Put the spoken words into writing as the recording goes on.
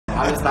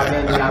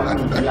I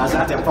was you are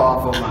such a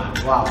powerful man.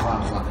 Wow, wow,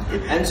 wow.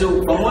 And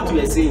so, from what you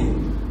are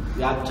saying,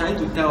 you are trying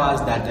to tell us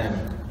that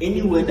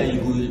anywhere that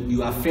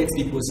you affect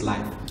people's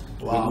life,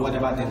 with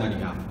whatever thing that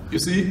you have. You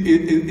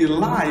see, a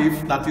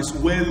life that is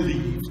well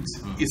lived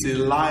is a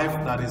life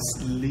that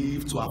is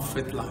lived to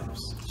affect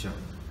lives. Sure.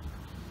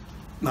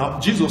 Now,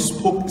 Jesus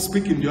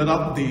speaking the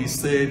other day,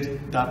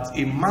 said that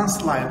a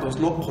man's life does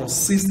not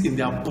consist in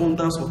the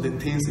abundance of the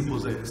things he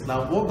possesses.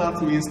 Now, what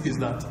that means is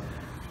that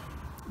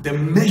the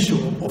measure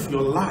of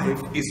your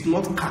life is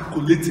not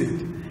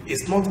calculated.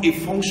 It's not a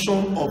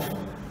function of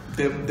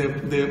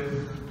the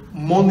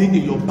money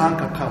in your bank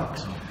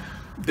account.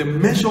 The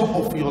measure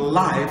of your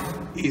life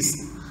is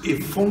a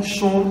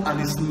function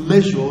and is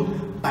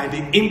measured by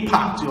the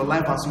impact your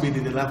life has made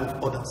in the life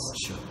of others.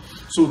 Sure.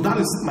 So that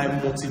is my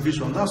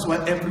motivation. That's why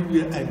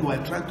everywhere I go, I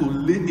try to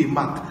lay a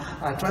mark.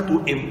 I try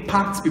to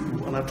impact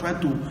people, and I try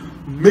to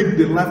make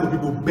the life of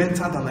people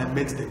better than I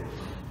met them.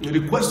 You know,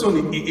 the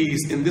question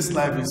is in this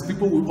life is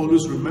people will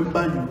always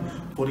remember you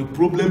for the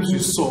problems you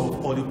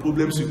solve or the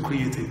problems you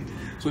created.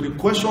 So the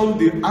question,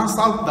 the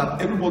answer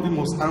that everybody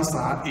must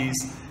answer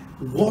is,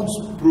 what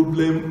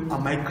problem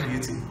am I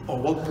creating, or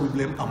what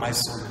problem am I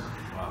solving?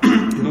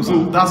 You know,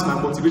 so that's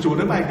my motivation.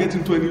 Whenever I get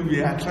into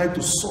anywhere, I try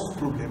to solve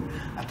problem.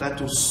 I try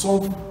to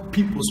solve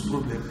people's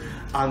problem,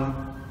 and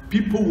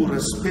people will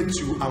respect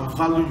you and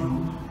value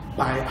you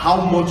by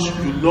how much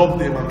you love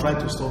them and try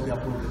to solve their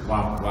problem.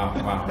 Wow, wow,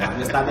 wow.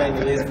 Mr. Ben,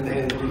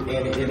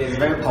 it is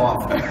very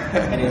powerful.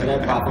 It is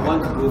very powerful. We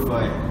want to go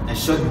for a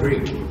short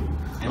break.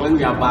 And when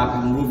we are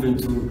back, we'll move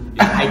into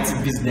the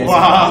IT business.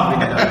 Wow.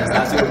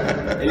 So,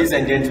 ladies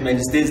and gentlemen,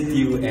 stay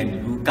still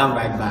and we'll come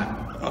right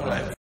back. All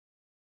right.